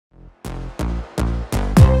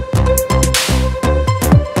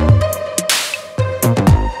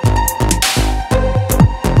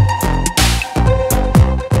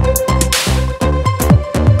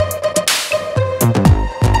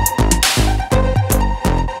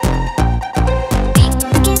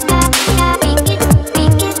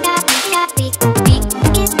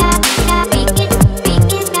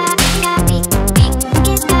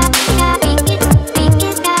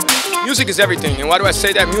is everything. And why do I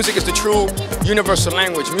say that? Music is the true universal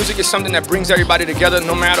language. Music is something that brings everybody together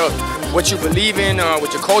no matter what you believe in,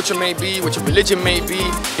 what your culture may be, what your religion may be.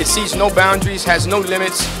 It sees no boundaries, has no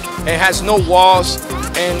limits, and has no walls.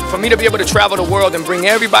 And for me to be able to travel the world and bring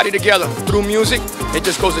everybody together through music, it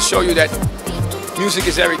just goes to show you that music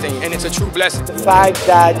is everything, and it's a true blessing. The fact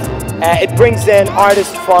that it brings in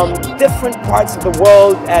artists from different parts of the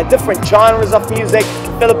world, different genres of music,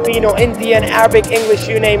 Filipino, Indian, Arabic, English,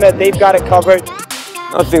 you name it, they've got it covered.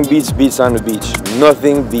 Nothing beats beats on the beach.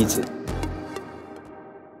 Nothing beats it.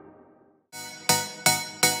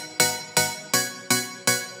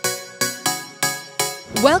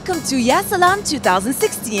 Welcome to Yasalam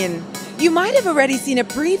 2016. You might have already seen a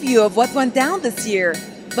preview of what went down this year,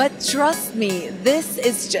 but trust me, this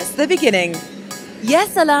is just the beginning.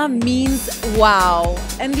 Yasalam means wow,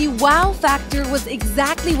 and the wow factor was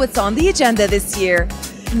exactly what's on the agenda this year.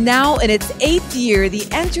 Now in its 8th year, the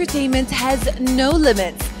entertainment has no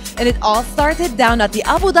limits, and it all started down at the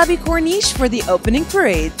Abu Dhabi Corniche for the opening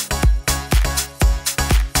parade.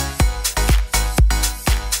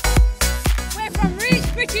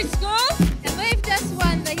 British School, and we've just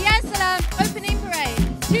won the Yasalam Opening Parade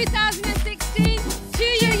 2016, 2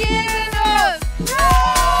 years in all.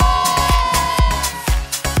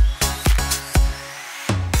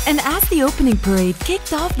 And as the opening parade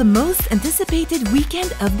kicked off the most anticipated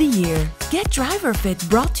weekend of the year, Get Driver Fit,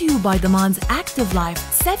 brought to you by Daman's Active Life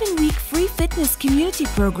 7-week free fitness community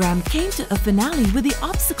program, came to a finale with the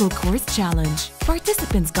Obstacle Course Challenge.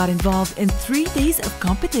 Participants got involved in 3 days of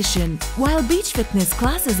competition, while beach fitness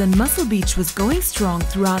classes and Muscle Beach was going strong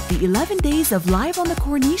throughout the 11 days of Live on the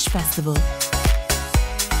Corniche Festival.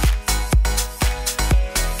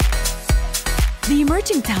 The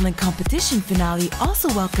Emerging Talent Competition finale also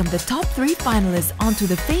welcomed the top 3 finalists onto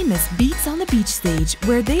the famous Beats on the Beach stage,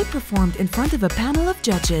 where they performed in front of a panel of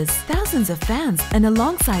judges, thousands of fans, and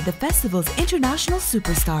alongside the festival's international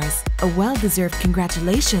superstars. A well-deserved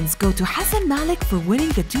congratulations go to Hassan Malik for winning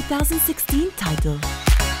the 2016 title.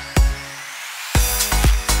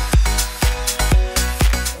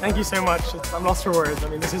 Thank you so much. I'm lost for words. I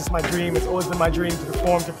mean, this is my dream. It's always been my dream to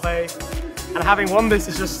perform, to play. And having won this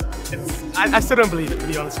is just, I still don't believe it, to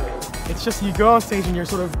be honest with you. It's just, you go on stage and you're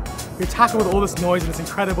tackled with all this noise and it's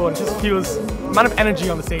incredible, and it just feels, the amount of energy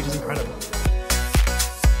on the stage is incredible.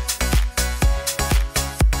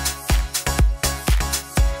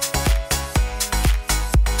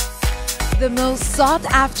 The most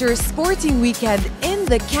sought-after sporting weekend in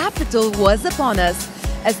the capital was upon us,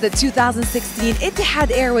 as the 2016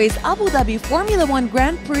 Etihad Airways Abu Dhabi Formula One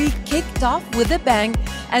Grand Prix kicked off with a bang,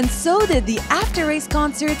 and so did the after-race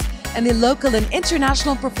concerts and the local and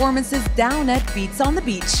international performances down at Beats on the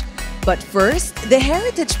Beach. But first, the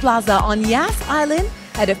Heritage Plaza on Yas Island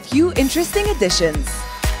had a few interesting additions.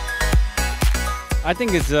 I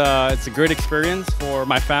think it's a great experience for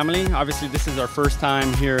my family. Obviously, this is our first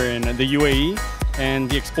time here in the UAE, and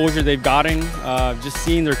the exposure they've gotten, just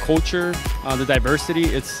seeing their culture, the diversity,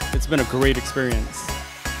 it's been a great experience.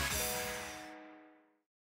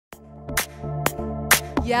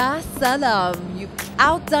 Yasalam, you've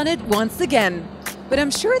outdone it once again, but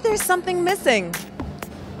I'm sure there's something missing.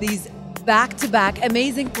 These back-to-back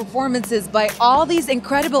amazing performances by all these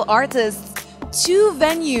incredible artists, 2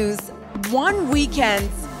 venues, 1 weekend,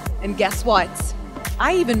 and guess what?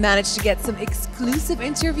 I even managed to get some exclusive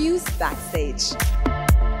interviews backstage.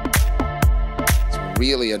 It's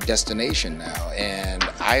really a destination now, and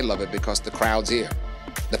I love it because the crowd's here,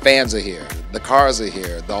 the fans are here, the cars are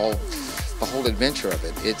here, the whole adventure of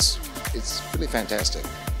it. It's really fantastic.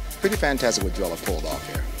 Pretty fantastic what you all have pulled off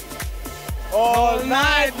here. All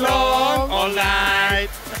night long, all night.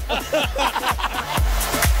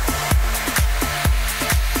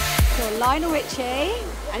 So Lionel Richie,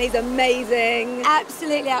 and he's amazing,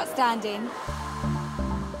 absolutely outstanding.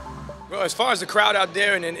 Well, as far as the crowd out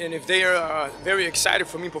there, and if they are very excited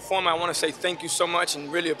for me performing, I want to say thank you so much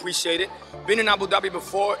and really appreciate it. Been in Abu Dhabi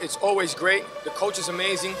before, it's always great. The coach is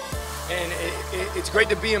amazing, and it's great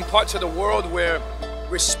to be in parts of the world where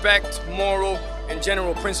respect, moral, and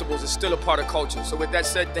general principles is still a part of culture. So with that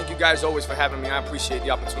said, thank you guys always for having me. I appreciate the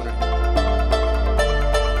opportunity.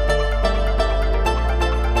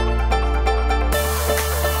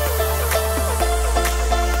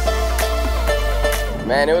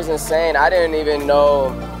 Man, it was insane. I didn't even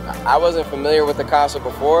know, I wasn't familiar with the concert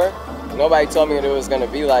before. Nobody told me what it was gonna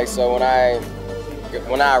be like, so when I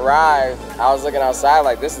arrived, I was looking outside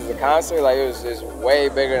like, this is a concert? Like, it was just way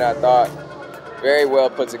bigger than I thought. Very well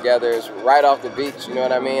put together. It's right off the beach, you know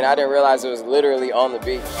what I mean? I didn't realize it was literally on the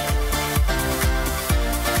beach.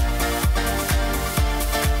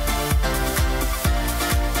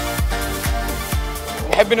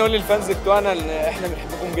 نحب نقول للفانز بتوعنا ان احنا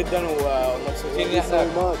بنحبكم جدا ومبسوطين ان احنا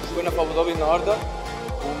كنا في ابو ظبي النهارده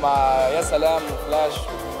ومع يا سلام وفلاش.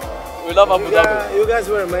 We love Abu Dhabi. You guys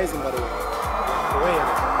were amazing by the way.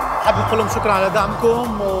 حابب نقول لهم شكرا على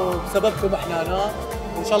دعمكم وبسببكم احنا هنا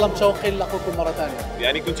وان شاء الله متشوقين نلاقوكم مره ثانيه.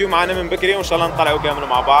 يعني كنتوا معنا من بكري وان شاء الله نطلع وكامل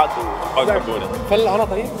مع بعض وتحبونا. فل انا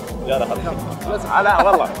طيب؟ يلا خليك. لا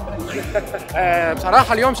والله.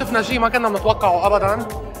 بصراحة اليوم شفنا شيء ما كنا متوقعه أبداً.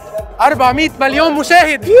 400 مليون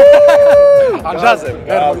مشاهد. عن جد.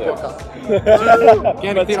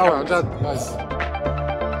 كان كثير قوي عن جد. نايس.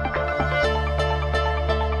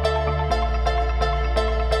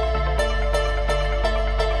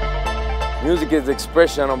 Music is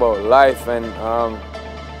expression about life, and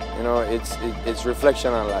you know, it's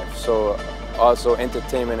reflection on life. So also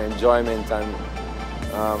entertainment, enjoyment, and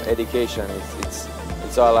education.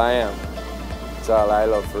 It's all I am. It's all I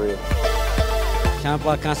love for real.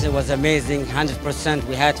 Tampa concert was amazing, 100%.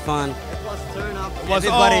 We had fun. It was turn up. It was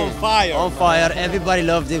on fire. On fire. Everybody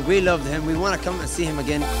loved it. We loved him. We want to come and see him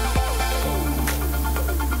again.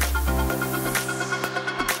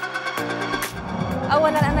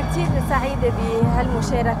 أولاً أنا كثير سعيدة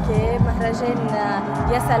بهالمشاركة مهرجان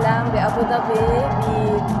يا سلام بأبو ظبي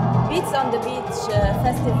ببيتس أون ذا بيتش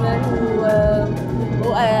فيستيفال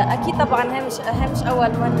وأكيد طبعاً هي مش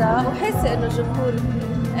أول مرة وحاسة إنه الجمهور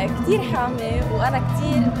كثير حامي وأنا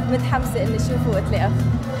كثير متحمسة إني أشوفه وأتلاقى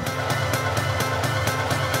فيه.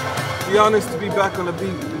 To be honest, to be back on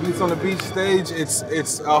the beach stage,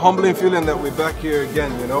 it's a humbling feeling that we're back here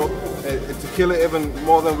again. You know, to kill it even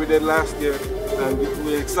more than we did last year, and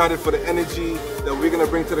we're excited for the energy that we're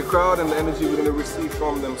gonna bring to the crowd and the energy we're gonna receive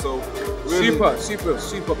from them. So, really,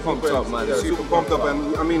 super pumped up, man. Yeah, super pumped up, and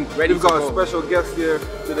I mean, we've got a special guest here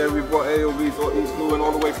today. We brought AOV, so he's flew in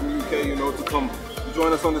all the way from the UK, you know, to come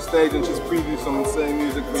join us on the stage and just preview some insane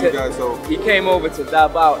music for you guys. So he came over to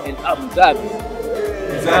dab out in Abu Dhabi.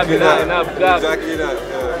 Exactly that. Exactly that.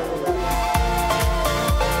 Yeah.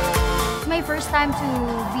 It's my first time to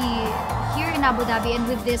be here in Abu Dhabi and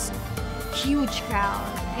with this huge crowd.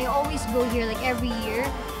 I always go here like every year,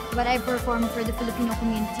 but I perform for the Filipino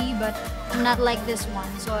community, but not like this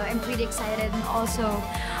one. So I'm pretty excited and also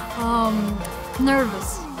nervous.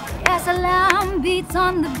 Yasalam beats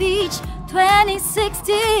on the beach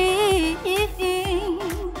 2016.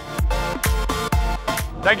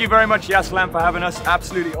 Thank you very much, Yasalam, for having us.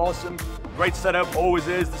 Absolutely awesome. Great setup, always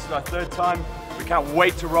is. This is our third time. We can't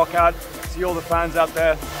wait to rock out, see all the fans out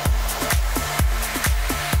there.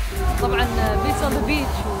 طبعا بيتس اون ذا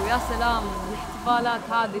بيتش ويا سلام الاحتفالات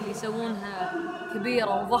هذه اللي يسوونها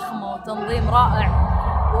كبيرة وضخمة وتنظيم رائع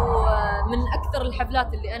ومن أكثر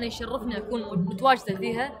الحفلات اللي أنا يشرفني أكون متواجدة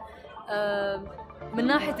فيها من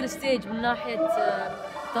ناحية الستيج من ناحية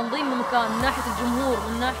تنظيم المكان من ناحية الجمهور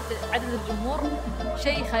من ناحية عدد الجمهور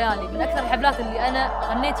شيء خيالي من أكثر الحفلات اللي أنا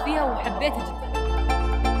غنيت فيها وحبيتها جدا.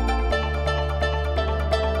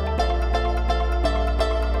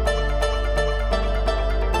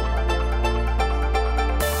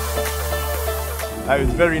 I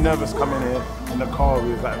was very nervous coming here in the car.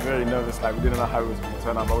 We was like very nervous, like we didn't know how it was going to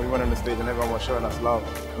turn out. But we went on the stage and everyone was showing us love.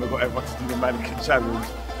 And we got everyone to do the mannequin challenge,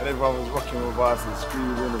 and everyone was rocking with us and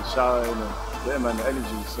screaming and shouting, and yeah, man, the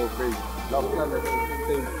energy was so crazy. Love that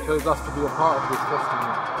they chose us to be a part of this festival.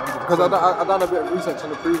 Because I done a bit of research on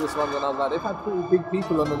the previous ones, and I was like, they've had pretty big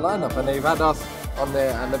people on the lineup, and they've had us on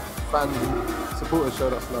there, and the fans and supporters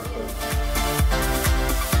showed us love.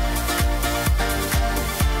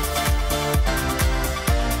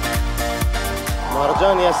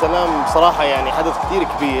 مهرجان يا سلام بصراحة يعني حدث كثير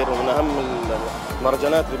كبير ومن أهم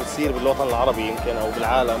المهرجانات اللي بتصير بالوطن العربي يمكن أو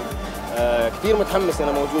بالعالم. كثير متحمس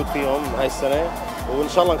أنا موجود فيهم هاي السنة وإن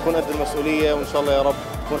شاء الله نكون قد المسؤولية وإن شاء الله يا رب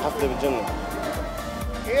تكون حفلة بالجنة.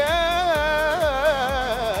 يا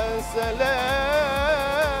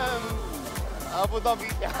سلام أبو ظبي.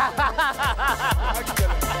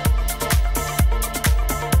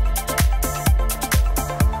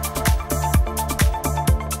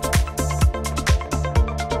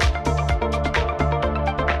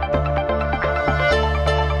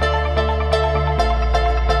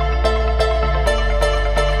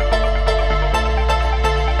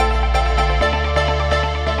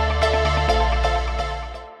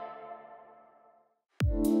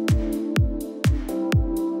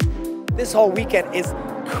 This whole weekend is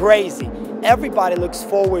crazy. Everybody looks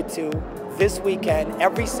forward to this weekend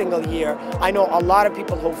every single year. I know a lot of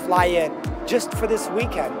people who fly in just for this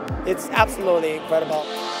weekend. It's absolutely incredible.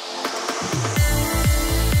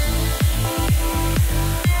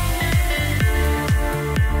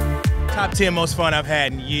 Top 10 most fun I've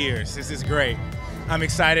had in years. This is great. I'm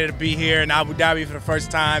excited to be here in Abu Dhabi for the first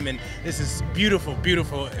time, and this is beautiful,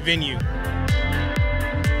 beautiful venue.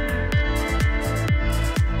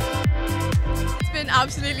 It's been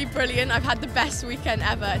absolutely brilliant. I've had the best weekend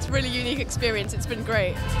ever. It's a really unique experience. It's been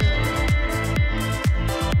great.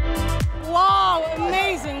 Wow,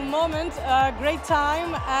 amazing moment, great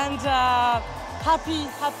time, and happy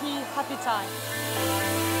time.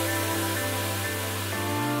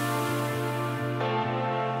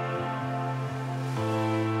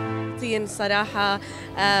 صراحة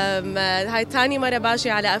هاي تاني مرة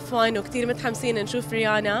باجي على F1 وكتير متحمسين نشوف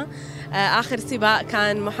ريانا. آخر سباق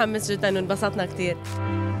كان محمس جدا وانبسطنا كتير.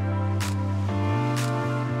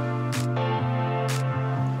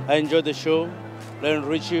 I enjoyed the show. Lionel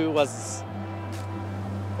Richie was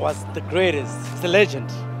the greatest. It's a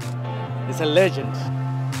legend. It's a legend.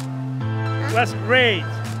 It was great.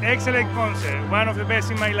 Excellent concert. One of the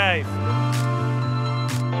best in my life.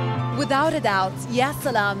 Without a doubt,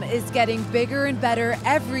 Yasalam is getting bigger and better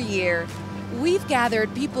every year. We've gathered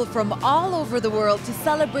people from all over the world to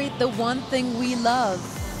celebrate the one thing we love,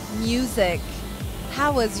 music.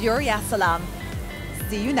 How was your Yasalam?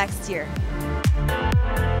 See you next year.